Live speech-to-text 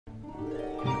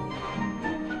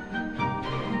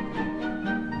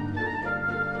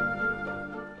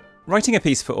Writing a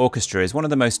piece for orchestra is one of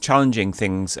the most challenging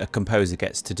things a composer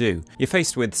gets to do. You're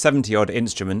faced with 70 odd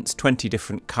instruments, 20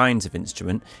 different kinds of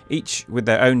instrument, each with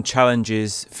their own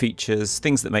challenges, features,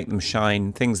 things that make them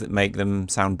shine, things that make them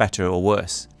sound better or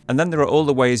worse. And then there are all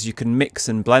the ways you can mix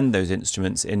and blend those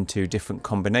instruments into different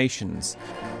combinations.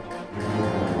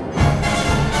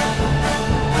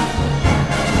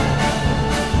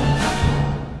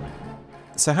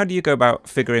 So how do you go about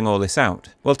figuring all this out?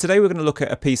 Well, today we're going to look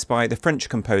at a piece by the French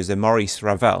composer Maurice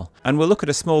Ravel, and we'll look at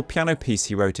a small piano piece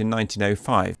he wrote in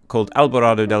 1905 called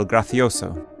Alborada del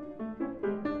Gracioso.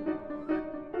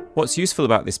 What's useful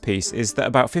about this piece is that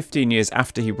about 15 years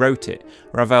after he wrote it,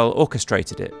 Ravel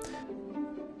orchestrated it.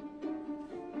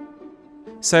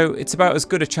 So it's about as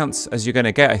good a chance as you're going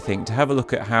to get, I think, to have a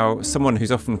look at how someone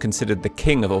who's often considered the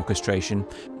king of orchestration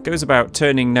goes about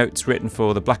turning notes written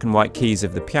for the black and white keys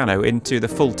of the piano into the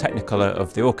full technicolor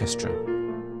of the orchestra.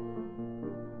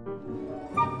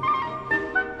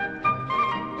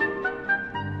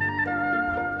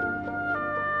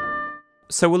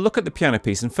 So we'll look at the piano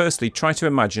piece and firstly try to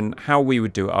imagine how we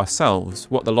would do it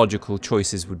ourselves, what the logical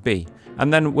choices would be.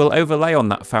 And then we'll overlay on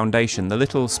that foundation the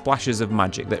little splashes of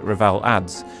magic that Ravel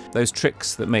adds, those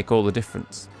tricks that make all the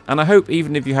difference. And I hope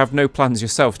even if you have no plans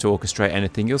yourself to orchestrate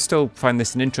anything, you'll still find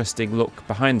this an interesting look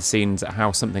behind the scenes at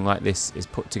how something like this is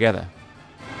put together.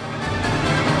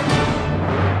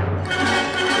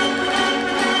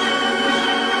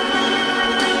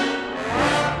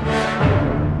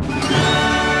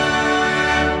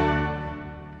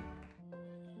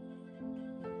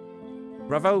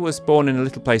 Ravel was born in a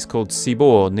little place called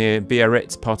Ciboure near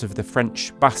Biarritz, part of the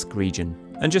French Basque region,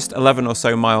 and just 11 or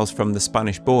so miles from the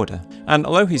Spanish border. And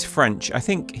although he's French, I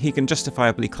think he can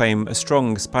justifiably claim a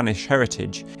strong Spanish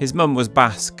heritage. His mum was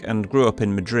Basque and grew up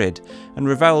in Madrid, and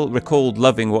Ravel recalled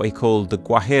loving what he called the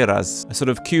guajiras, a sort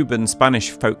of Cuban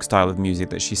Spanish folk style of music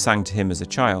that she sang to him as a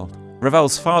child.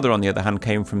 Ravel's father, on the other hand,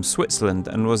 came from Switzerland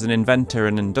and was an inventor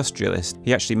and industrialist.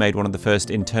 He actually made one of the first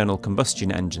internal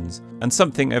combustion engines. And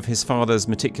something of his father's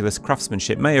meticulous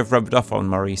craftsmanship may have rubbed off on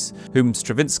Maurice, whom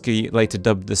Stravinsky later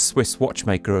dubbed the Swiss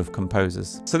watchmaker of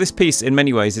composers. So this piece, in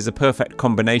many ways, is a perfect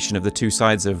combination of the two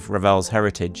sides of Ravel's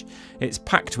heritage. It's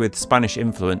packed with Spanish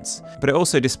influence, but it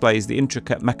also displays the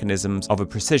intricate mechanisms of a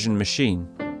precision machine.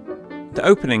 The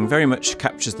opening very much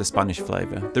captures the Spanish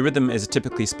flavour. The rhythm is a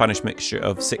typically Spanish mixture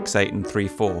of 6/8 and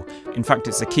 3/4. In fact,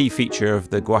 it's a key feature of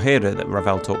the guajira that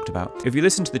Ravel talked about. If you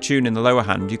listen to the tune in the lower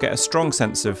hand, you get a strong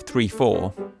sense of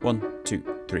 3/4. 1, 2,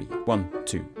 3, 1,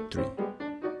 2, 3.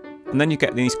 And then you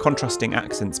get these contrasting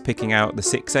accents picking out the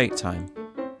 6/8 time.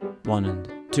 1 and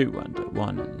 2 under,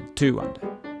 1 and 2 under.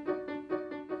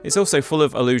 It's also full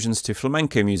of allusions to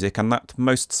flamenco music and that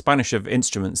most Spanish of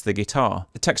instruments, the guitar.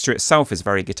 The texture itself is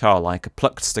very guitar-like, a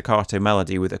plucked staccato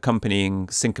melody with accompanying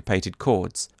syncopated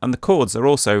chords. And the chords are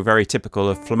also very typical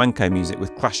of flamenco music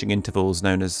with clashing intervals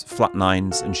known as flat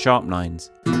nines and sharp nines.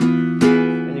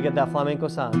 And you get that flamenco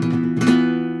sound.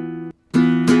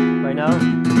 Right now,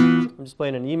 I'm just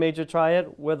playing an E major triad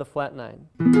with a flat 9.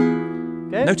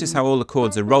 Okay. Notice how all the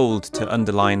chords are rolled to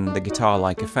underline the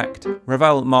guitar-like effect.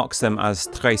 Ravel marks them as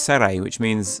très serré, which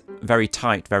means very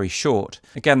tight, very short.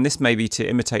 Again, this may be to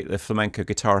imitate the flamenco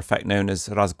guitar effect known as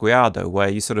rasgueado, where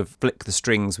you sort of flick the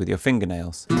strings with your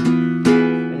fingernails.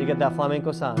 And you get that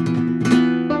flamenco sound.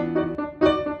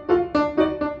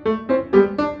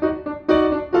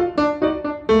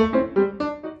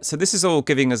 So this is all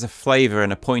giving us a flavour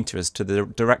and a pointer as to the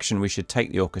direction we should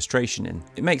take the orchestration in.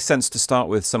 It makes sense to start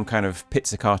with some kind of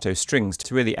pizzicato strings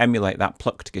to really emulate that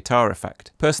plucked guitar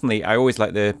effect. Personally, I always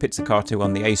like the pizzicato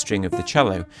on the A string of the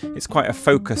cello. It's quite a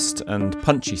focused and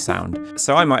punchy sound,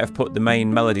 so I might have put the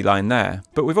main melody line there.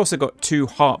 But we've also got 2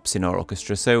 harps in our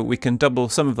orchestra, so we can double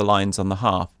some of the lines on the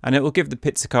harp, and it will give the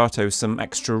pizzicato some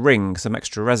extra ring, some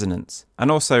extra resonance,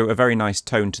 and also a very nice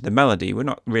tone to the melody. We're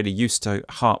not really used to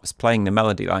harps playing the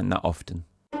melody line that often.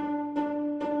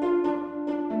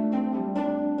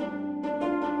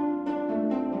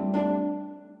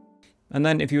 And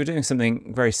then if you were doing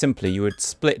something very simply, you would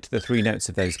split the 3 notes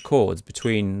of those chords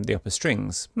between the upper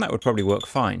strings, and that would probably work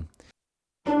fine.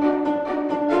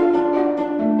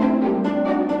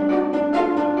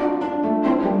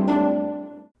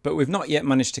 But we've not yet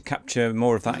managed to capture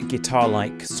more of that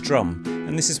guitar-like strum,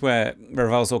 and this is where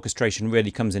Ravel's orchestration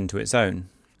really comes into its own.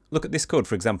 Look at this chord,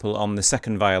 for example, on the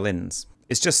second violins.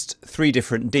 It's just 3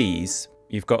 different Ds.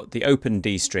 You've got the open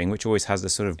D string, which always has a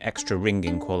sort of extra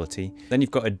ringing quality. Then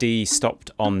you've got a D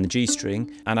stopped on the G string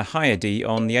and a higher D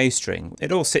on the A string.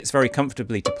 It all sits very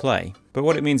comfortably to play. But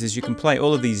what it means is you can play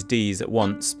all of these Ds at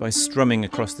once by strumming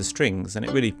across the strings, and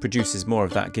it really produces more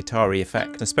of that guitar-y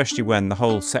effect, especially when the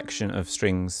whole section of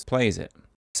strings plays it.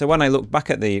 So when I look back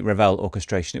at the Ravel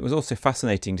orchestration, it was also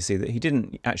fascinating to see that he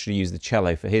didn't actually use the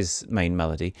cello for his main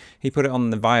melody. He put it on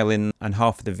the violin and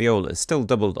half of the violas, still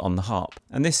doubled on the harp.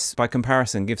 And this, by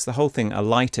comparison, gives the whole thing a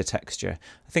lighter texture.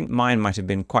 I think mine might have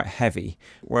been quite heavy,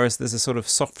 whereas there's a sort of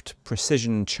soft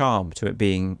precision charm to it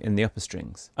being in the upper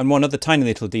strings. And one other tiny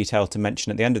little detail to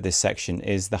mention at the end of this section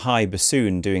is the high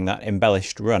bassoon doing that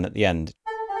embellished run at the end.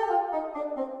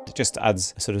 It just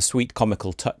adds a sort of sweet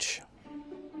comical touch.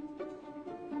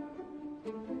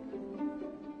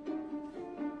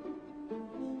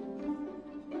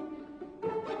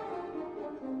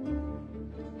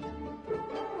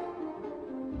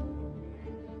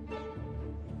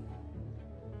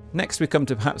 Next we come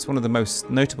to perhaps one of the most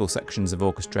notable sections of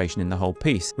orchestration in the whole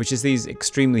piece, which is these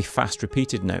extremely fast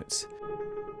repeated notes.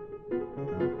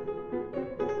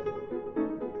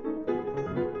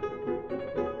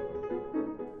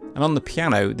 And on the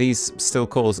piano, these still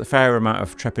cause a fair amount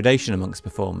of trepidation amongst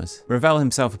performers. Ravel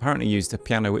himself apparently used a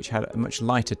piano which had a much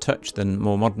lighter touch than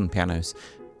more modern pianos,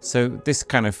 so this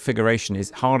kind of figuration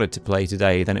is harder to play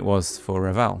today than it was for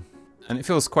Ravel. And it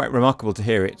feels quite remarkable to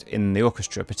hear it in the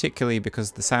orchestra, particularly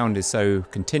because the sound is so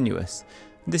continuous.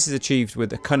 This is achieved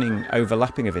with a cunning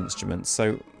overlapping of instruments,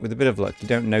 so with a bit of luck you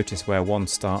don't notice where one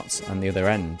starts and the other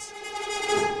ends.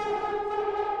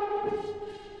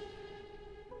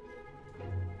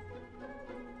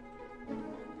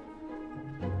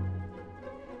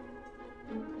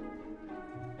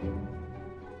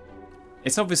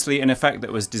 It's obviously an effect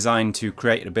that was designed to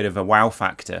create a bit of a wow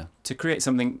factor, to create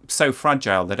something so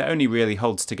fragile that it only really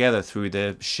holds together through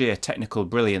the sheer technical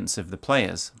brilliance of the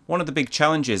players. One of the big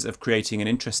challenges of creating an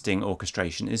interesting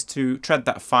orchestration is to tread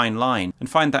that fine line and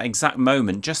find that exact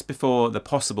moment just before the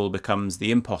possible becomes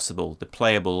the impossible, the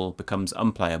playable becomes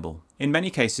unplayable. In many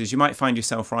cases you might find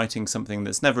yourself writing something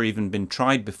that's never even been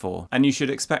tried before, and you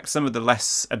should expect some of the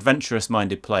less adventurous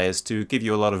minded players to give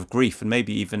you a lot of grief and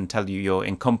maybe even tell you you're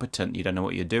incompetent, you don't know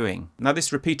what you're doing. Now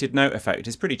this repeated note effect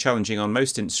is pretty challenging on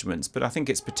most instruments, but I think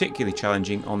it's particularly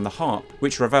challenging on the harp,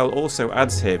 which Ravel also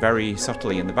adds here very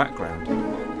subtly in the background.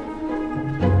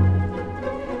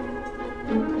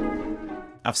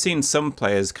 I've seen some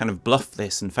players kind of bluff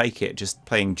this and fake it, just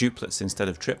playing duplets instead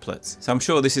of triplets. So I'm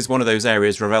sure this is one of those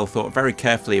areas Ravel thought very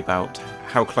carefully about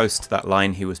how close to that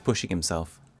line he was pushing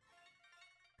himself.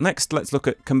 Next, let's look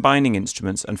at combining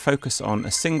instruments and focus on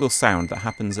a single sound that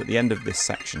happens at the end of this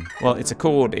section. Well, it's a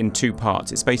chord in two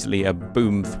parts. It's basically a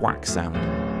boom thwack sound.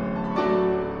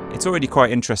 It's already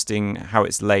quite interesting how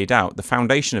it's laid out. The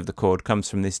foundation of the chord comes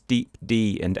from this deep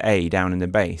D and A down in the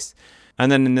bass. And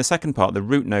then in the second part, the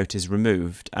root note is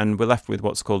removed, and we're left with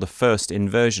what's called a first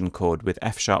inversion chord with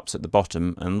F sharps at the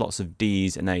bottom and lots of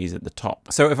Ds and As at the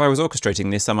top. So if I was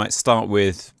orchestrating this, I might start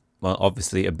with, well,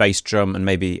 obviously a bass drum and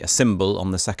maybe a cymbal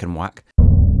on the second whack.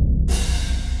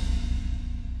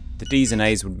 The Ds and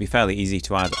As would be fairly easy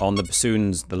to add on the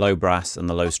bassoons, the low brass and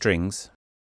the low strings.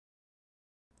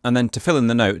 And then to fill in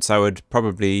the notes, I would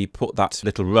probably put that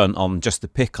little run on just the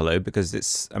piccolo, because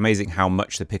it's amazing how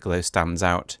much the piccolo stands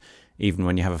out. Even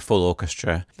when you have a full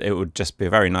orchestra, it would just be a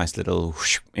very nice little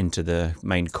whoosh into the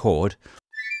main chord.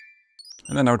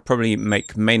 And then I would probably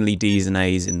make mainly Ds and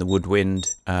As in the woodwind,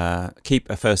 keep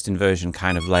a first inversion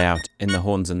kind of layout in the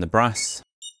horns and the brass,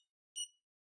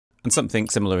 and something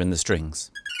similar in the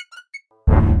strings.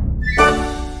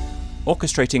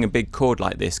 Orchestrating a big chord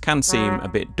like this can seem a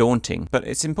bit daunting, but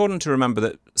it's important to remember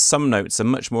that some notes are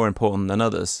much more important than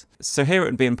others. So here it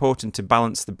would be important to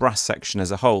balance the brass section as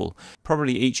a whole.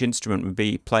 Probably each instrument would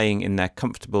be playing in their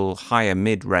comfortable higher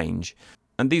mid range,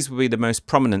 and these will be the most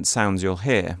prominent sounds you'll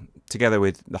hear, together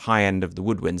with the high end of the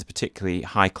woodwinds, particularly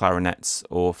high clarinets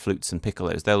or flutes and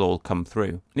piccolos. They'll all come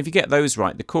through. And if you get those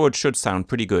right, the chord should sound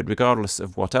pretty good regardless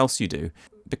of what else you do.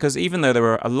 Because even though there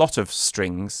are a lot of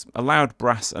strings, a loud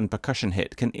brass and percussion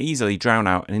hit can easily drown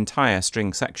out an entire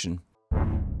string section.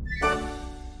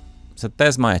 So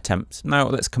there's my attempt. Now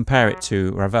let's compare it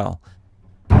to Ravel.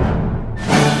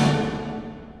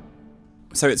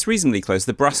 So it's reasonably close.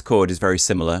 The brass chord is very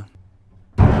similar.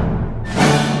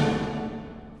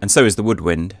 And so is the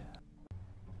woodwind.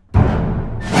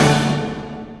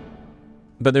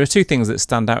 But there are two things that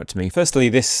stand out to me. Firstly,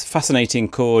 this fascinating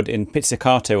chord in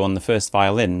pizzicato on the first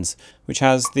violins, which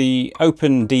has the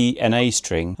open D and A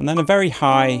string, and then a very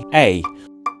high A.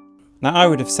 Now I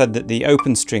would have said that the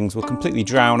open strings will completely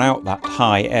drown out that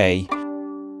high A.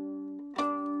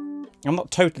 I'm not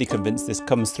totally convinced this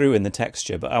comes through in the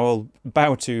texture, but I will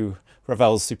bow to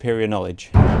Ravel's superior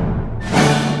knowledge.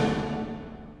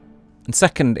 And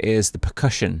second is the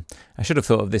percussion. I should have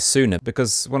thought of this sooner,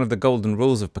 because one of the golden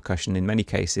rules of percussion in many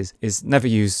cases is never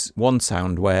use one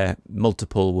sound where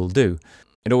multiple will do.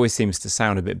 It always seems to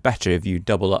sound a bit better if you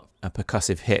double up a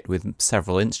percussive hit with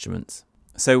several instruments.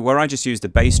 So where I just used a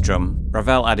bass drum,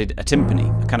 Ravel added a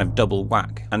timpani, a kind of double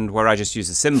whack, and where I just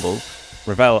used a cymbal,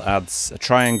 Ravel adds a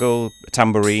triangle, a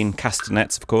tambourine,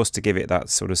 castanets of course to give it that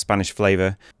sort of Spanish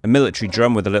flavour, a military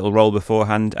drum with a little roll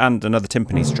beforehand, and another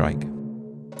timpani strike.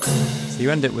 So you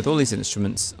end up with all these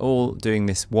instruments all doing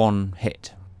this one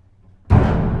hit.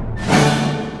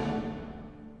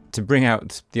 To bring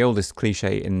out the oldest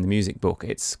cliche in the music book,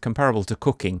 it's comparable to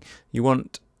cooking. You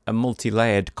want a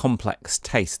multi-layered, complex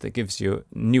taste that gives you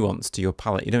nuance to your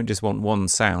palate. You don't just want one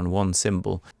sound, one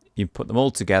symbol. You put them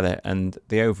all together and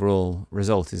the overall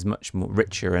result is much more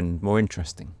richer and more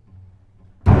interesting.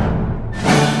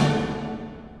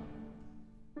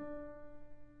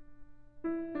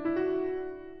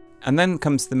 And then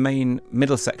comes the main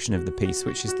middle section of the piece,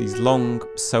 which is these long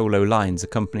solo lines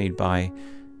accompanied by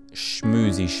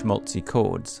schmoozy, schmaltzy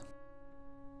chords.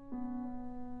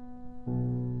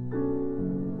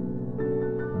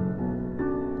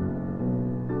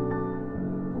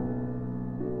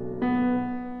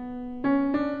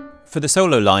 For the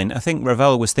solo line, I think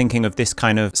Ravel was thinking of this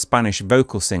kind of Spanish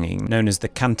vocal singing known as the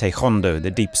cante hondo, the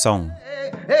deep song.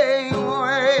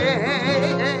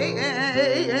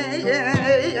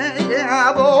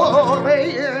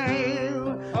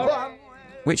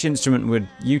 Which instrument would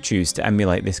you choose to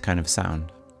emulate this kind of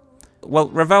sound? Well,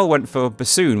 Ravel went for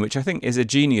bassoon, which I think is a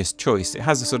genius choice. It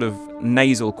has a sort of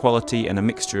nasal quality and a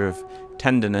mixture of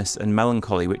tenderness and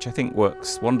melancholy, which I think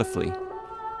works wonderfully.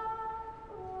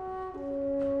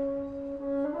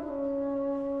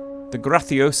 The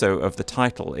gracioso of the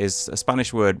title is a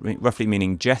Spanish word roughly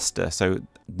meaning jester, so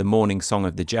the morning song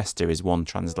of the jester is one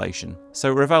translation. So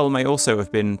Ravel may also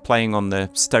have been playing on the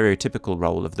stereotypical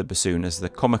role of the bassoon as the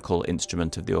comical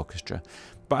instrument of the orchestra.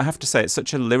 But I have to say, it's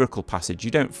such a lyrical passage,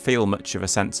 you don't feel much of a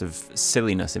sense of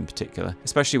silliness in particular,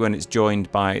 especially when it's joined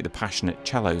by the passionate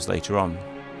cellos later on.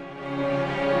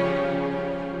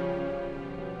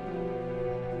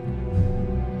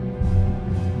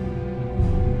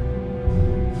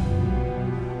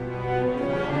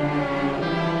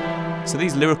 So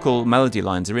these lyrical melody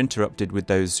lines are interrupted with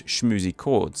those schmoozy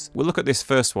chords. We'll look at this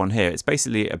first one here. It's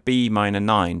basically a B minor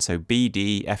 9, so B,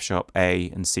 D, F sharp, A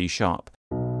and C sharp.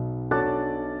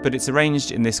 But it's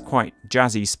arranged in this quite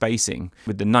jazzy spacing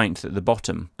with the 9th at the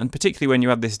bottom. And particularly when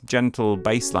you add this gentle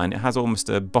bass line, it has almost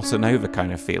a bossa nova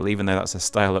kind of feel, even though that's a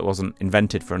style that wasn't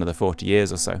invented for another 40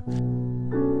 years or so.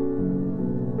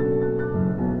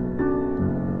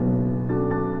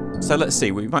 So let's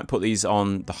see, we might put these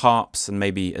on the harps and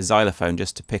maybe a xylophone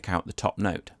just to pick out the top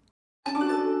note.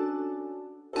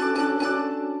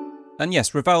 And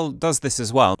yes, Ravel does this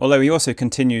as well, although he also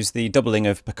continues the doubling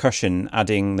of percussion,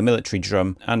 adding the military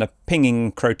drum and a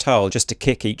pinging crotale just to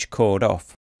kick each chord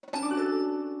off.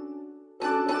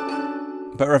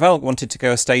 But Ravel wanted to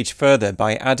go a stage further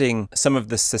by adding some of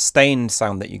the sustained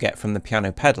sound that you get from the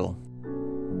piano pedal.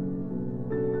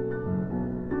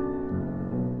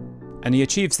 And he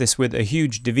achieves this with a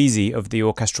huge divisi of the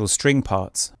orchestral string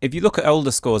parts. If you look at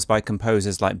older scores by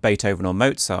composers like Beethoven or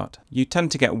Mozart, you tend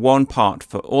to get one part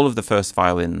for all of the first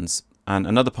violins, and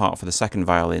another part for the second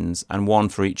violins, and one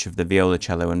for each of the viola,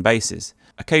 cello and basses.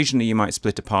 Occasionally you might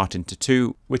split a part into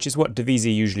two, which is what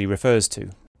divisi usually refers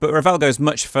to. But Ravel goes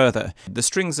much further. The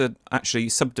strings are actually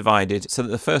subdivided so that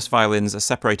the first violins are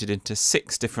separated into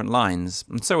 6 different lines,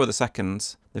 and so are the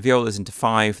seconds, the violas into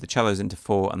 5, the cellos into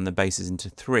 4 and the basses into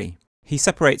 3. He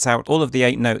separates out all of the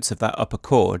 8 notes of that upper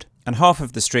chord, and half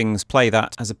of the strings play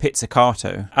that as a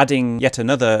pizzicato, adding yet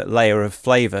another layer of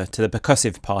flavour to the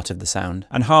percussive part of the sound,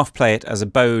 and half play it as a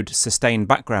bowed, sustained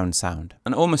background sound.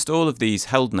 And almost all of these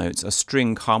held notes are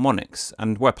string harmonics,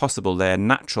 and where possible they're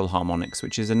natural harmonics,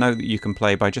 which is a note that you can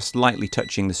play by just lightly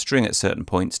touching the string at certain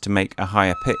points to make a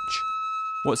higher pitch.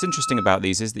 What's interesting about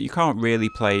these is that you can't really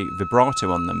play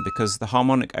vibrato on them because the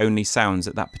harmonic only sounds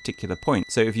at that particular point.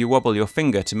 So if you wobble your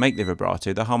finger to make the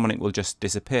vibrato, the harmonic will just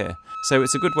disappear. So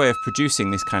it's a good way of producing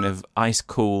this kind of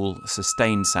ice-cool,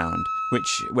 sustained sound,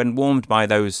 which, when warmed by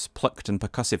those plucked and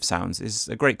percussive sounds, is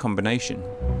a great combination.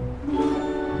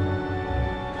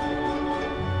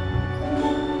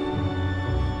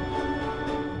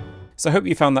 So I hope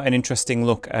you found that an interesting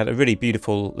look at a really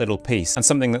beautiful little piece, and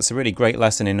something that's a really great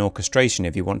lesson in orchestration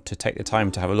if you want to take the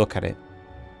time to have a look at it.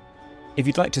 If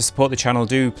you'd like to support the channel,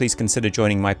 do please consider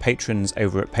joining my patrons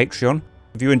over at Patreon.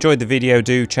 If you enjoyed the video,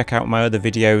 do check out my other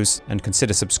videos and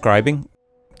consider subscribing.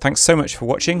 Thanks so much for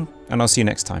watching, and I'll see you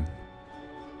next time.